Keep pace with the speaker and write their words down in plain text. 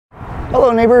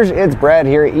Hello neighbors, it's Brad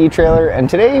here at eTrailer, and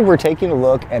today we're taking a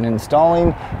look and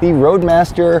installing the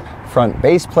Roadmaster front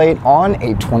base plate on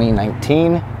a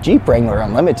 2019 Jeep Wrangler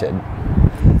Unlimited.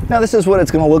 Now this is what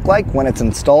it's going to look like when it's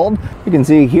installed. You can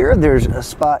see here there's a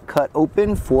spot cut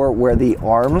open for where the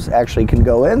arms actually can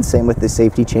go in, same with the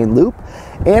safety chain loop.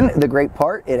 And the great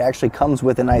part, it actually comes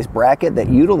with a nice bracket that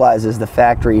utilizes the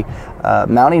factory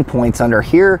mounting points under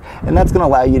here, and that's going to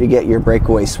allow you to get your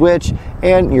breakaway switch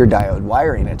and your diode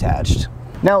wiring attached.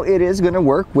 Now it is going to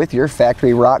work with your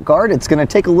factory rock guard. It's going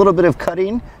to take a little bit of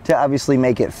cutting to obviously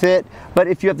make it fit, but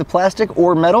if you have the plastic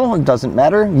or metal, it doesn't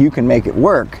matter, you can make it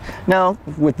work. Now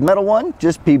with the metal one,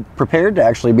 just be prepared to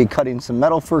actually be cutting some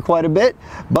metal for quite a bit,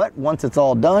 but once it's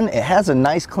all done, it has a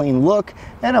nice clean look,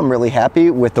 and I'm really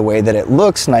happy with the way that it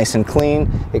looks, nice and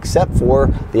clean, except for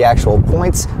the actual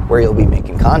points where you'll be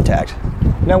making contact.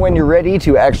 Now when you're ready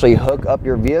to actually hook up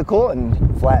your vehicle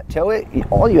and flat tow it,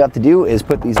 all you have to do is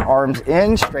put these arms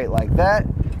in straight like that,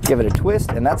 give it a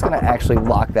twist, and that's going to actually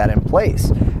lock that in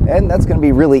place. And that's going to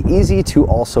be really easy to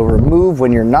also remove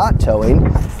when you're not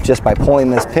towing, just by pulling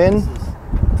this pin.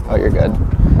 Oh, you're good.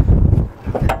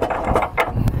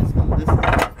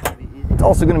 It's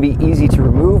also going to be easy to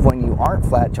remove when you aren't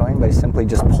flat towing by simply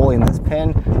just pulling this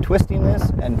pin, twisting this,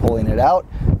 and pulling it out,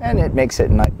 and it makes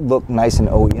it look nice and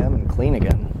OEM and clean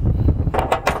again.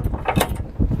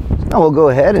 Now we'll go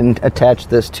ahead and attach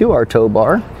this to our tow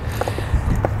bar.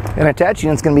 And attaching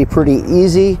it's going to be pretty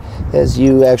easy, as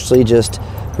you actually just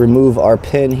remove our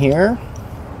pin here.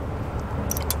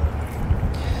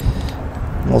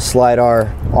 We'll slide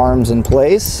our arms in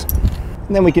place.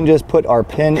 And then we can just put our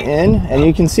pin in, and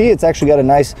you can see it's actually got a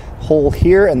nice hole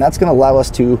here, and that's going to allow us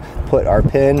to put our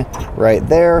pin right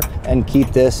there and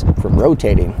keep this from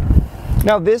rotating.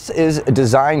 Now this is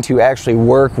designed to actually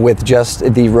work with just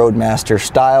the Roadmaster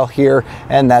style here,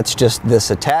 and that's just this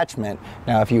attachment.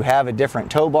 Now if you have a different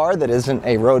tow bar that isn't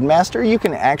a Roadmaster, you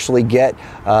can actually get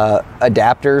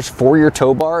adapters for your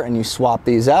tow bar, and you swap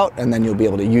these out, and then you'll be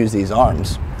able to use these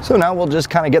arms. So now we'll just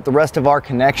kind of get the rest of our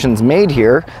connections made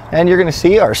here, and you're going to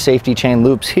see our safety chain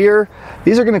loops here.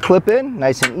 These are going to clip in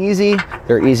nice and easy.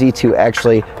 They're easy to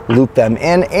actually loop them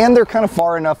in, and they're kind of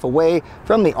far enough away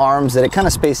from the arms that it kind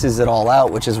of spaces it all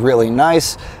out, which is really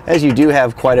nice, as you do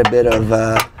have quite a bit of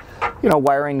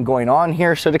wiring going on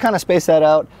here. So to kind of space that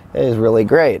out is really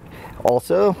great.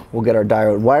 Also, we'll get our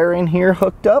diode wiring here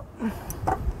hooked up.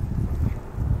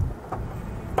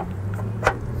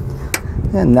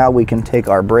 And now we can take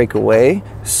our breakaway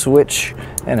switch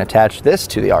and attach this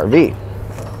to the RV.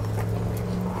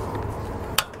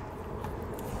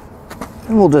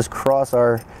 And we'll just cross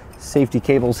our safety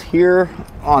cables here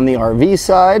on the RV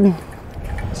side.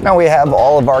 So now we have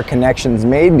all of our connections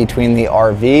made between the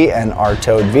RV and our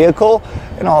towed vehicle,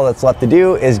 and all that's left to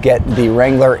do is get the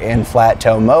Wrangler in flat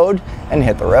tow mode and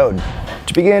hit the road.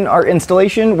 To begin our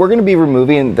installation, we're going to be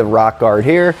removing the rock guard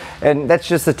here, and that's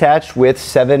just attached with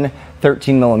 7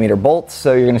 13mm bolts.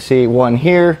 So you're going to see one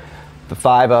here, the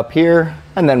 5 up here,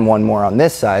 and then one more on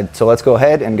this side. So let's go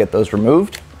ahead and get those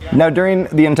removed. Now during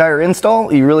the entire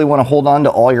install, you really want to hold on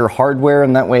to all your hardware,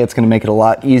 and that way it's going to make it a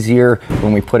lot easier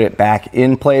when we put it back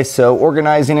in place. So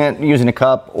organizing it using a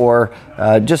cup or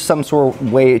just some sort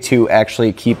of way to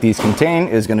actually keep these contained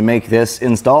is going to make this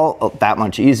install that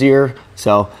much easier.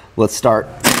 So let's start.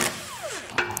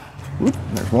 Oop,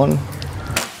 there's one.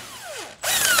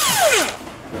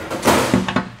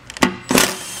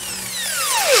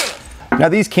 Now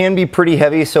these can be pretty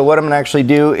heavy, so what I'm going to actually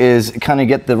do is kind of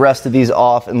get the rest of these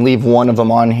off and leave one of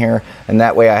them on here, and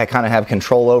that way I kind of have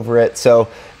control over it. So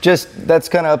just, that's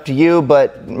kind of up to you,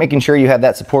 but making sure you have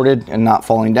that supported and not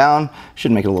falling down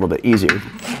should make it a little bit easier.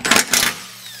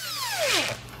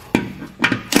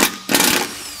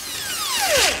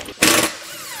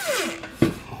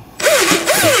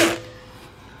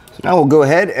 So now we'll go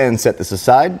ahead and set this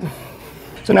aside.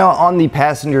 So now on the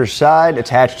passenger side,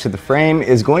 attached to the frame,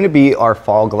 is going to be our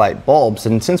fog light bulbs.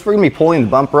 And since we're going to be pulling the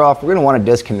bumper off, we're going to want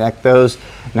to disconnect those.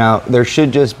 Now there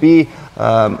should just be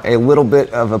a little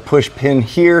bit of a push pin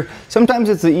here. Sometimes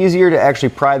it's easier to actually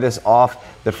pry this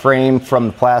off the frame from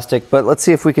the plastic, but let's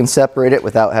see if we can separate it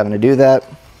without having to do that.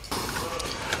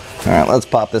 All right, let's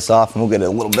pop this off and we'll get a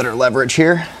little better leverage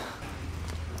here.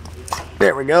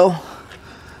 There we go.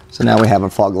 So now we have our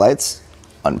fog lights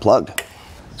unplugged.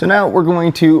 So now we're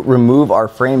going to remove our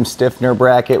frame stiffener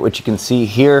bracket, which you can see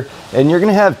here, and you're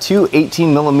going to have 2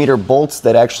 18mm bolts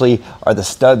that actually are the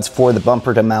studs for the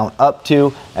bumper to mount up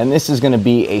to, and this is going to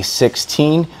be a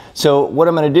 16. So what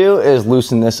I'm going to do is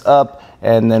loosen this up,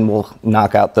 and then we'll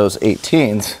knock out those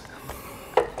 18s.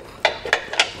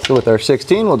 So with our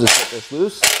 16, we'll just get this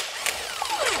loose.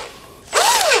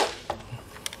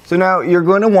 So now you're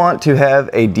going to want to have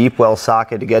a deep well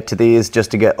socket to get to these,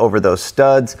 just to get over those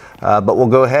studs, but we'll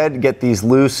go ahead and get these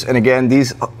loose. And again,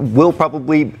 these will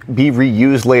probably be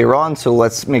reused later on, so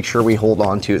let's make sure we hold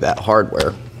on to that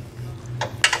hardware.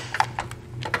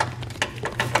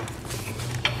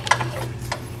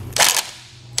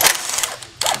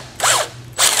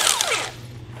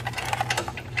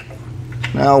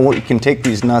 Now we can take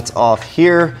these nuts off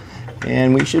here,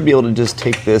 and we should be able to just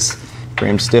take this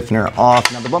frame stiffener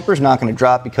off. Now the bumper's not going to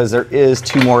drop because there is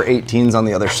 2 more 18s on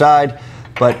the other side,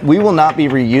 but we will not be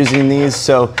reusing these,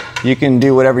 so you can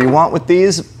do whatever you want with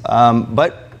these,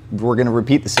 but we're going to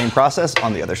repeat the same process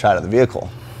on the other side of the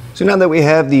vehicle. So now that we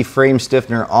have the frame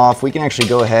stiffener off, we can actually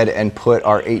go ahead and put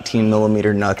our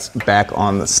 18mm nuts back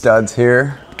on the studs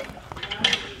here.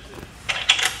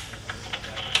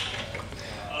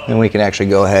 And we can actually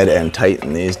go ahead and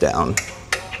tighten these down.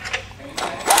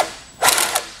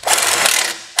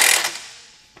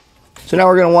 So now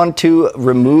we're going to want to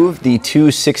remove the 2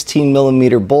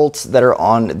 16mm bolts that are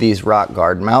on these rock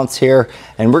guard mounts here.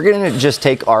 And we're going to just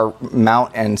take our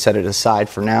mount and set it aside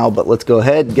for now, but let's go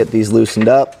ahead and get these loosened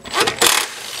up.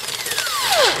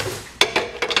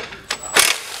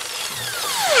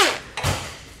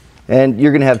 And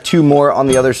you're going to have 2 more on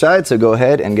the other side, so go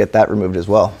ahead and get that removed as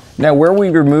well. Now where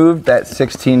we removed that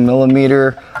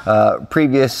 16mm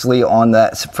previously on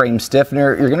that frame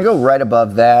stiffener, you're going to go right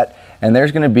above that, and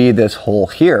there's going to be this hole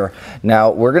here.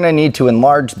 Now we're going to need to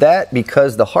enlarge that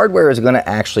because the hardware is going to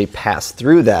actually pass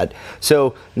through that.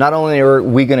 So not only are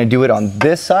we going to do it on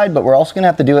this side, but we're also going to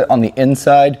have to do it on the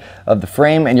inside of the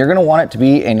frame, and you're going to want it to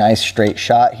be a nice straight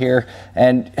shot here.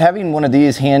 And having one of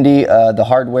these handy, the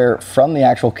hardware from the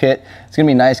actual kit, it's going to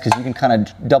be nice because you can kind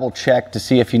of double check to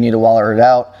see if you need to wire it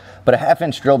out. But a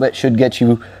 1/2-inch drill bit should get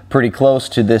you pretty close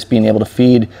to this being able to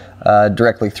feed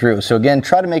directly through. So again,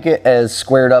 try to make it as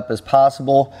squared up as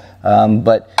possible,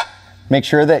 but make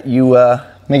sure that you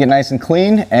make it nice and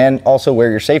clean, and also wear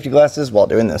your safety glasses while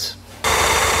doing this.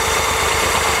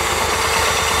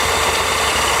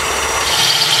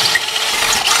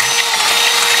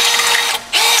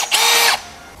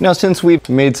 Now, since we've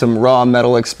made some raw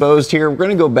metal exposed here, we're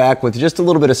going to go back with just a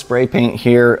little bit of spray paint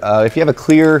here. If you have a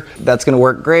clear, that's going to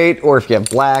work great, or if you have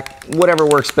black, whatever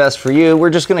works best for you. We're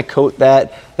just going to coat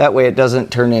that. That way it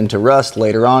doesn't turn into rust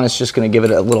later on. It's just going to give it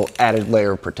a little added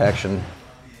layer of protection.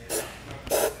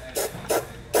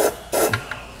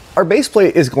 Our base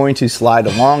plate is going to slide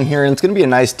along here, and it's going to be a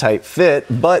nice tight fit,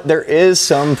 but there is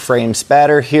some frame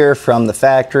spatter here from the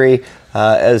factory.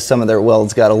 As some of their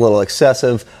welds got a little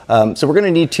excessive. So we're going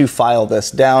to need to file this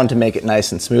down to make it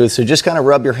nice and smooth. So just kind of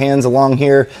rub your hands along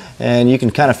here, and you can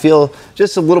kind of feel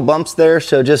just a little bumps there.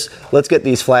 So just let's get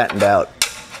these flattened out.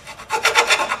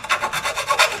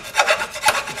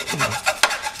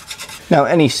 Now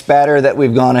any spatter that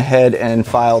we've gone ahead and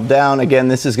filed down, again,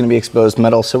 this is going to be exposed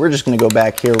metal, so we're just going to go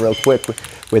back here real quick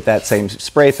with that same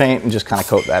spray paint and just kind of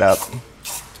coat that up.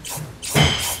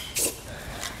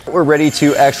 We're ready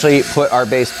to actually put our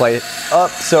base plate up.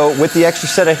 So with the extra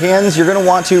set of hands, you're going to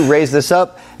want to raise this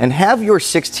up and have your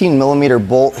 16mm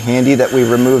bolt handy that we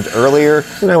removed earlier.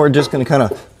 So now we're just going to kind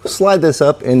of slide this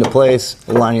up into place,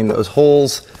 aligning those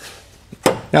holes.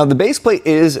 Now the base plate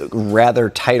is rather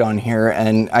tight on here,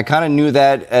 and I kind of knew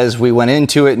that as we went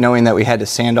into it, knowing that we had to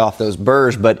sand off those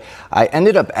burrs, but I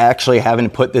ended up actually having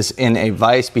to put this in a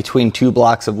vise between 2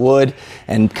 blocks of wood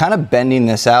and kind of bending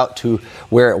this out to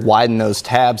where it widened those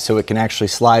tabs so it can actually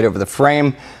slide over the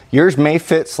frame. Yours may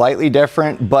fit slightly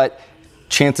different, but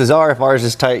chances are if ours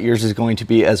is tight, yours is going to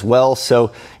be as well.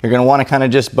 So you're going to want to kind of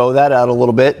just bow that out a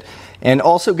little bit. And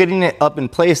also getting it up in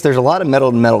place, there's a lot of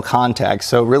metal to metal contact,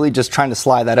 so really just trying to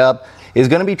slide that up is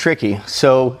going to be tricky.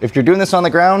 So if you're doing this on the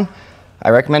ground,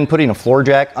 I recommend putting a floor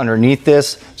jack underneath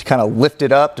this to kind of lift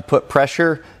it up to put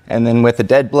pressure, and then with a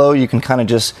dead blow you can kind of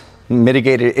just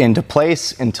mitigate it into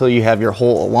place until you have your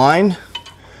hole aligned,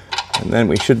 and then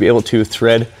we should be able to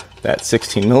thread that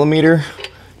 16mm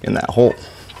in that hole.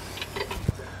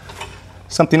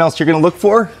 Something else you're going to look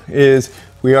for is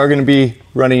we are going to be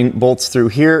running bolts through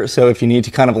here, so if you need to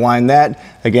kind of align that,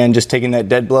 again, just taking that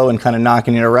dead blow and kind of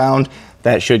knocking it around,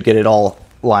 that should get it all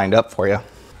lined up for you.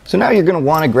 So now you're going to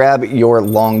want to grab your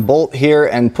long bolt here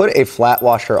and put a flat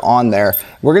washer on there.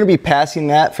 We're going to be passing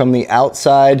that from the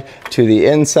outside to the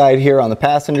inside here on the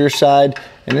passenger side,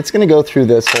 and it's going to go through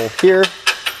this hole here.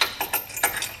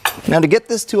 Now to get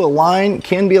this to align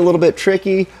can be a little bit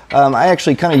tricky. I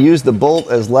actually kind of use the bolt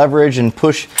as leverage and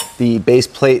push the base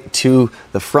plate to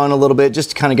the front a little bit just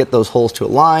to kind of get those holes to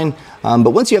align.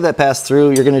 But once you have that passed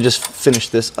through, you're going to just finish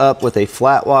this up with a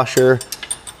flat washer,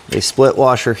 a split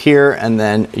washer here, and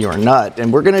then your nut.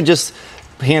 And we're going to just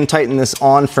hand tighten this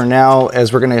on for now,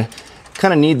 as we're gonna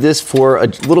kind of need this for a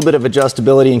little bit of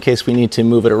adjustability in case we need to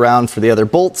move it around for the other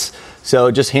bolts.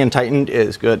 So just hand tightened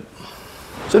is good.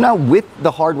 So now with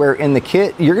the hardware in the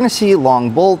kit, you're gonna see long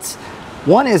bolts.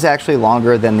 One is actually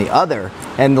longer than the other.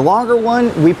 And the longer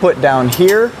one we put down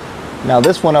here. Now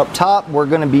this one up top, we're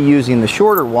gonna be using the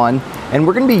shorter one, and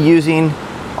we're gonna be using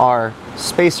our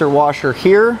spacer washer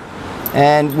here.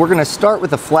 And we're gonna start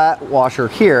with a flat washer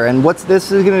here. And what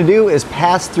this is gonna do is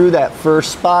pass through that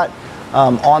first spot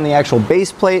on the actual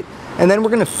base plate, and then we're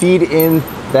gonna feed in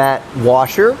that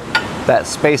washer, that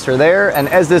spacer there, and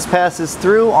as this passes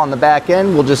through on the back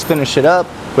end, we'll just finish it up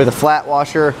with a flat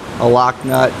washer, a lock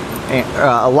nut,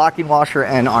 a locking washer,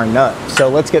 and our nut. So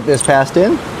let's get this passed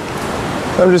in.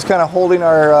 So I'm just kind of holding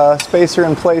our spacer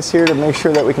in place here to make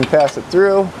sure that we can pass it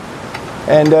through.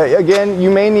 And again, you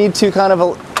may need to kind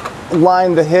of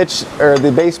line the hitch or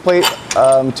the base plate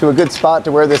to a good spot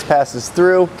to where this passes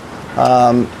through.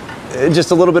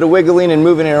 Just a little bit of wiggling and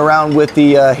moving it around with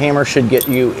the hammer should get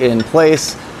you in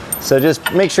place. So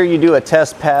just make sure you do a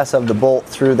test pass of the bolt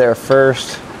through there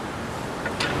first.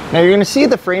 Now you're gonna see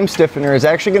the frame stiffener is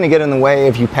actually gonna get in the way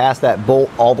if you pass that bolt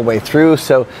all the way through.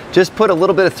 So just put a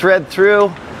little bit of thread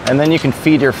through, and then you can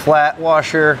feed your flat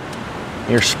washer,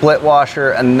 your split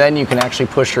washer, and then you can actually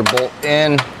push your bolt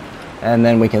in, and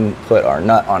then we can put our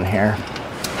nut on here.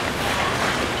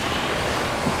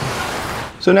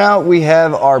 So now we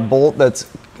have our bolt that's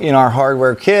in our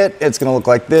hardware kit. It's gonna look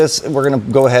like this. We're gonna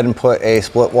go ahead and put a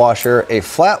split washer, a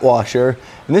flat washer,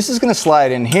 and this is gonna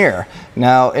slide in here.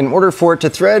 Now, in order for it to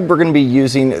thread, we're gonna be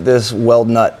using this weld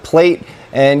nut plate,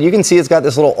 and you can see it's got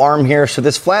this little arm here. So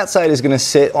this flat side is gonna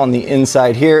sit on the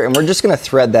inside here, and we're just gonna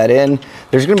thread that in.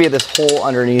 There's gonna be this hole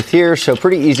underneath here, so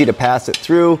pretty easy to pass it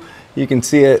through. You can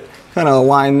see it kind of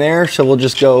aligned there, so we'll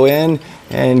just go in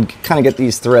and kind of get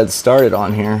these threads started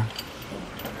on here.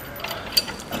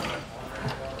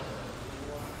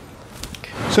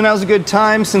 So now's a good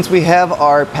time, since we have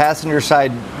our passenger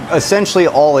side essentially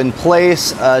all in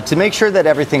place, to make sure that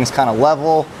everything's kind of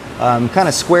level, kind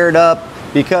of squared up,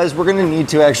 because we're gonna need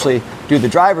to actually do the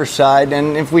driver's side.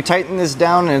 And if we tighten this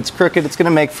down and it's crooked, it's gonna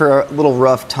make for a little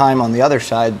rough time on the other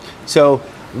side. So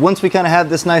once we kind of have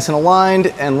this nice and aligned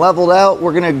and leveled out,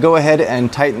 we're gonna go ahead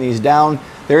and tighten these down.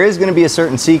 There is gonna be a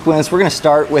certain sequence. We're gonna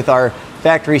start with our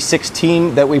factory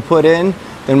 16 that we put in,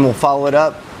 then we'll follow it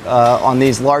up on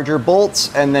these larger bolts,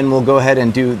 and then we'll go ahead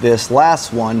and do this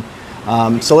last one.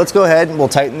 So let's go ahead and we'll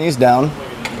tighten these down.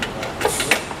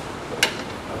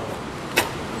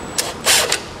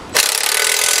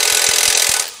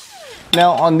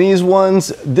 Now on these ones,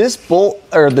 this bolt,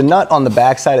 or the nut on the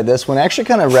back side of this one, actually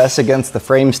kind of rests against the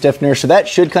frame stiffener, so that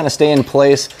should kind of stay in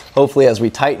place, hopefully, as we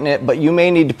tighten it. But you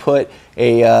may need to put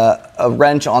a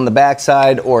wrench on the back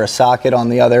side or a socket on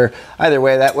the other. Either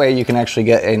way, that way you can actually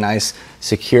get a nice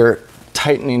secure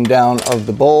tightening down of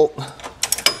the bolt.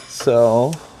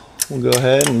 So we'll go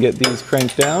ahead and get these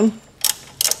cranked down.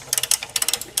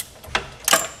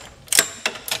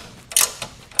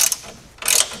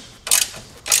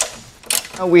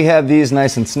 We have these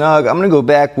nice and snug. I'm gonna go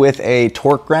back with a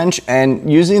torque wrench, and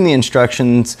using the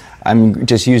instructions, I'm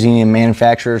just using a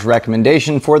manufacturer's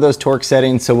recommendation for those torque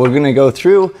settings. So we're gonna go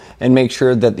through and make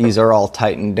sure that these are all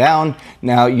tightened down.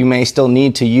 Now you may still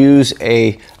need to use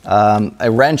a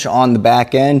wrench on the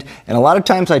back end, and a lot of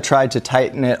times I tried to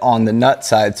tighten it on the nut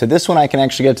side. So this one I can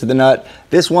actually get to the nut.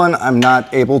 This one I'm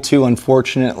not able to,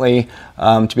 unfortunately,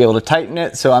 to be able to tighten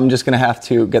it. So I'm just gonna have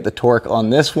to get the torque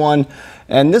on this one.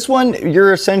 And this one,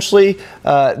 you're essentially,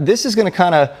 this is gonna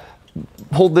kind of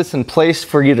hold this in place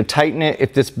for you to tighten it.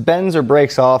 If this bends or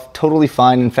breaks off, totally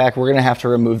fine. In fact, we're gonna have to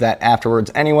remove that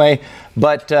afterwards anyway,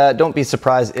 but don't be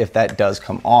surprised if that does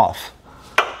come off.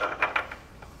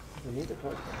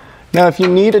 Now, if you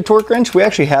need a torque wrench, we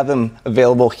actually have them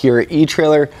available here at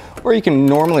eTrailer, or you can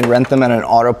normally rent them at an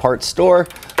auto parts store.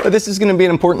 But this is gonna be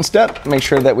an important step. Make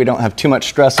sure that we don't have too much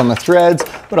stress on the threads,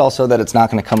 but also that it's not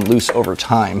gonna come loose over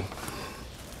time.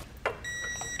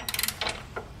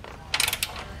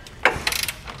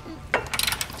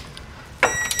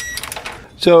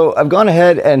 So I've gone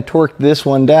ahead and torqued this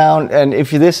one down, and if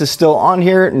this is still on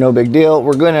here, no big deal.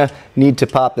 We're gonna need to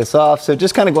pop this off. So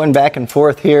just kind of going back and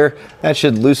forth here, that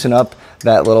should loosen up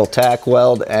that little tack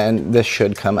weld, and this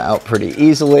should come out pretty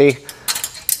easily,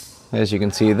 as you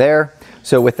can see there.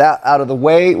 So with that out of the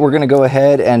way, we're gonna go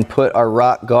ahead and put our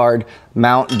rock guard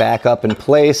mount back up in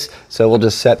place. So we'll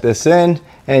just set this in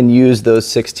and use those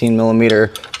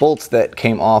 16mm bolts that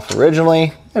came off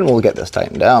originally, and we'll get this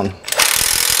tightened down.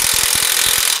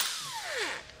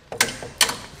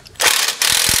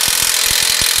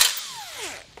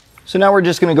 So now we're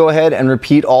just going to go ahead and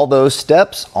repeat all those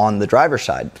steps on the driver's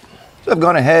side. So I've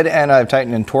gone ahead and I've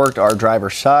tightened and torqued our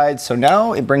driver's side. So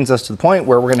now it brings us to the point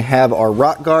where we're going to have our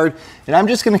rock guard, and I'm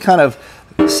just going to kind of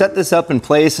set this up in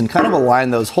place and kind of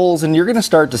align those holes, and you're going to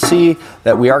start to see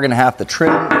that we are going to have to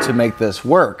trim to make this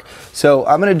work. So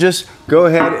I'm going to just go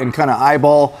ahead and kind of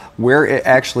eyeball where it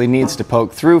actually needs to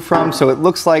poke through from, so it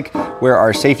looks like where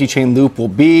our safety chain loop will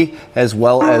be, as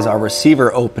well as our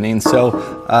receiver opening. So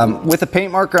with a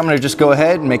paint marker, I'm going to just go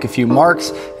ahead and make a few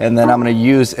marks, and then I'm going to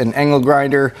use an angle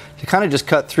grinder to kind of just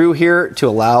cut through here to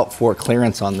allow for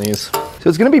clearance on these. So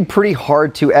it's going to be pretty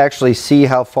hard to actually see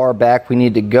how far back we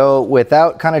need to go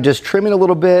without kind of just trimming a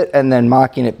little bit and then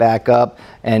mocking it back up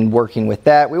and working with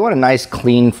that. We want a nice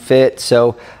clean fit,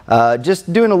 so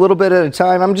just doing a little bit at a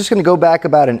time. I'm just going to go back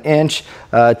about an inch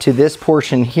to this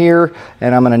portion here,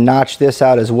 and I'm going to notch this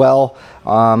out as well.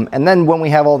 And then when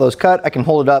we have all those cut, I can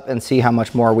hold it up and see how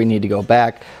much more we need to go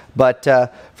back. But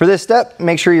for this step,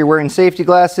 make sure you're wearing safety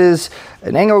glasses.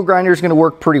 An angle grinder is going to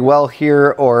work pretty well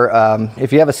here, or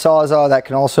if you have a Sawzall, that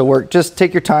can also work. Just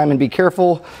take your time and be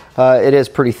careful. It is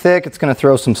pretty thick. It's going to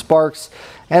throw some sparks.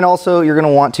 And also, you're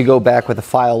going to want to go back with a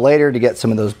file later to get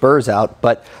some of those burrs out.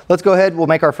 But let's go ahead, we'll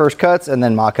make our first cuts and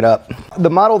then mock it up. The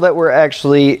model that we're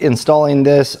actually installing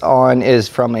this on is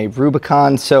from a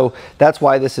Rubicon, so that's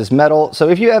why this is metal. So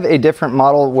if you have a different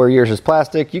model where yours is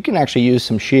plastic, you can actually use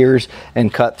some shears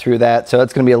and cut through that. So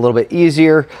it's going to be a little bit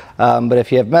easier. But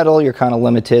if you have metal, you're kind of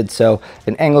limited. So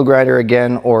an angle grinder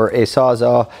again, or a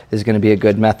Sawzall is going to be a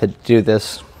good method to do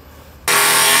this.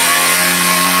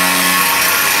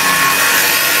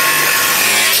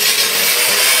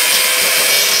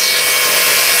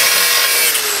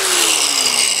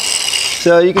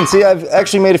 So you can see I've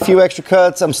actually made a few extra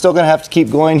cuts. I'm still gonna have to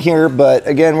keep going here, but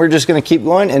again, we're just gonna keep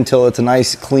going until it's a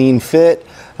nice clean fit.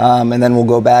 And then we'll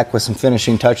go back with some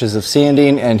finishing touches of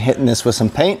sanding and hitting this with some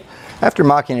paint. After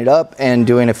mocking it up and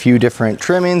doing a few different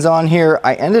trimmings on here,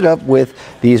 I ended up with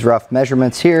these rough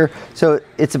measurements here. So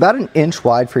it's about an inch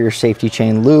wide for your safety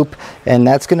chain loop, and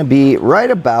that's gonna be right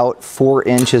about 4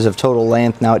 inches of total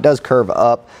length. Now it does curve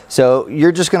up, so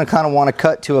you're just gonna kind of wanna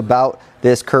cut to about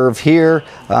this curve here.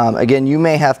 Again, you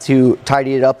may have to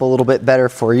tidy it up a little bit better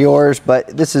for yours, but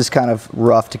this is kind of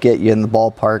rough to get you in the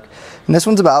ballpark. And this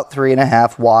one's about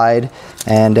 3.5 wide,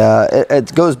 and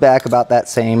it goes back about that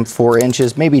same 4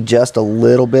 inches, maybe just a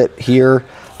little bit here.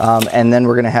 And then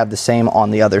we're gonna have the same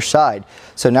on the other side.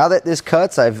 So now that this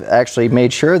cuts, I've actually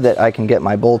made sure that I can get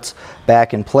my bolts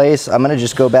back in place. I'm gonna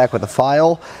just go back with a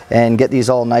file and get these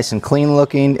all nice and clean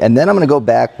looking. And then I'm gonna go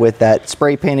back with that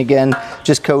spray paint again,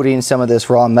 just coating some of this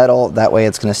raw metal. That way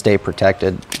it's gonna stay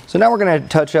protected. So now we're gonna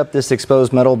touch up this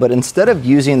exposed metal, but instead of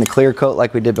using the clear coat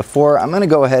like we did before, I'm gonna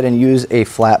go ahead and use a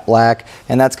flat black,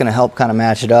 and that's gonna help kind of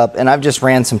match it up. And I've just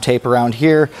ran some tape around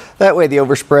here. That way the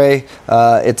overspray,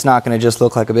 it's not gonna just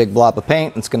look like a big blob of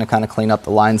paint. It's gonna kind of clean up the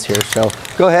lines here. So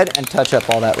go ahead and touch up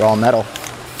all that raw metal.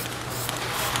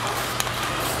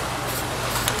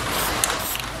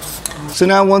 So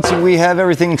now once we have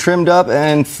everything trimmed up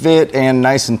and fit and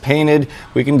nice and painted,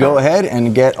 we can go ahead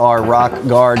and get our rock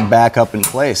guard back up in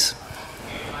place.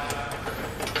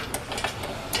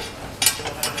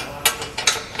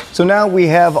 So now we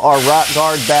have our rock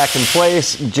guard back in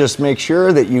place. Just make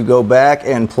sure that you go back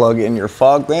and plug in your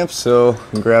fog lamp. So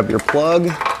grab your plug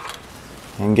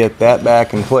and get that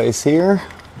back in place here.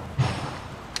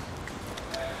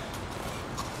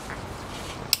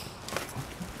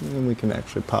 And we can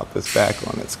actually pop this back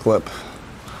on its clip.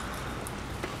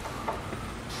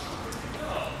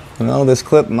 Well, this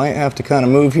clip might have to kind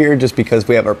of move here just because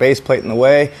we have our base plate in the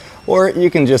way, or you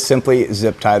can just simply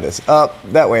zip tie this up.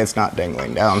 That way it's not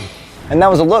dangling down. And that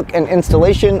was a look and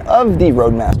installation of the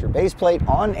Roadmaster base plate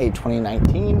on a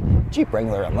 2019 Jeep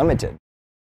Wrangler Unlimited.